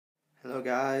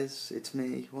Hello guys, it's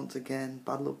me once again,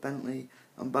 Bad Luck Bentley.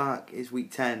 I'm back, it's week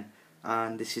 10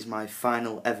 and this is my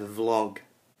final ever vlog.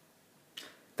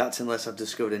 That's unless I've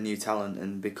discovered a new talent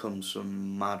and become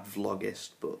some mad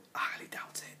vlogist, but I highly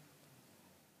doubt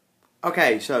it.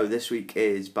 Okay, so this week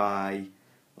is by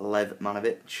Lev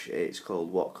Manovich. It's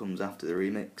called What Comes After the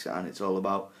Remix and it's all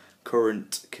about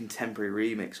current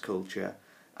contemporary remix culture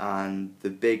and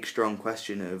the big strong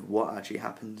question of what actually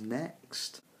happens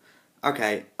next.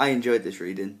 Okay, I enjoyed this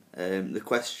reading. The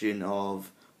question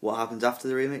of what happens after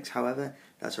the remix, however,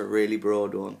 that's a really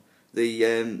broad one.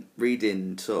 The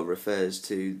reading sort of refers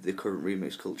to the current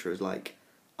remix culture as like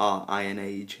our Iron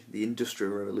Age, the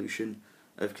Industrial Revolution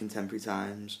of contemporary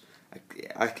times.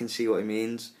 I can see what he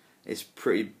means. It's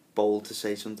pretty bold to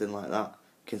say something like that,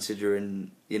 considering,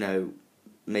 you know,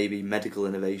 maybe medical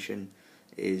innovation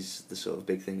is the sort of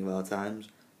big thing of our times.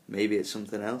 Maybe it's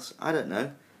something else, I don't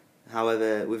know.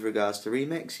 However, with regards to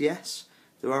remix, yes,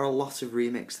 there are a lot of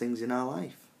remix things in our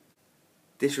life.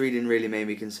 This reading really made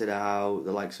me consider how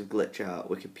the likes of Glitch Art,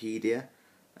 Wikipedia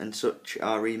and such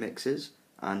are remixes,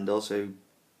 and also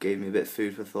gave me a bit of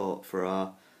food for thought for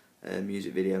our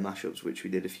music video mashups which we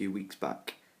did a few weeks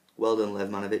back. Well done, Lev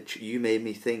Manovich, you made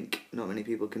me think. Not many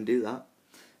people can do that.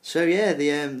 So yeah,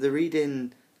 the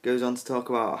reading goes on to talk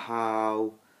about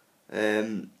how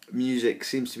music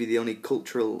seems to be the only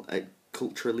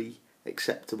culturally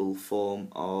acceptable form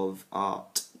of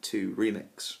art to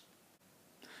remix.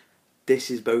 This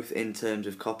is both in terms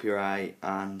of copyright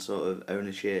and sort of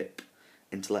ownership,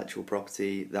 intellectual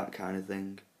property, that kind of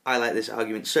thing. I like this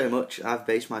argument so much, I've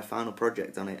based my final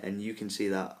project on it, and you can see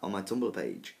that on my Tumblr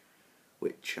page,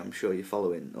 which I'm sure you're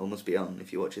following, or must be on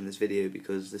if you're watching this video,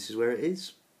 because this is where it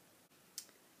is.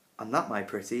 And that, my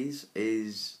pretties,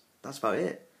 that's about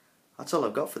it. That's all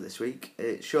I've got for this week.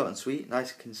 It's short and sweet,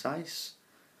 nice and concise.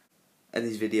 And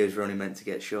these videos are only meant to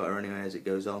get shorter anyway as it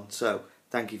goes on. So,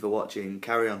 thank you for watching.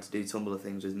 Carry on to do Tumblr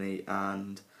things with me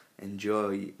and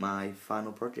enjoy my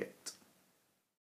final project.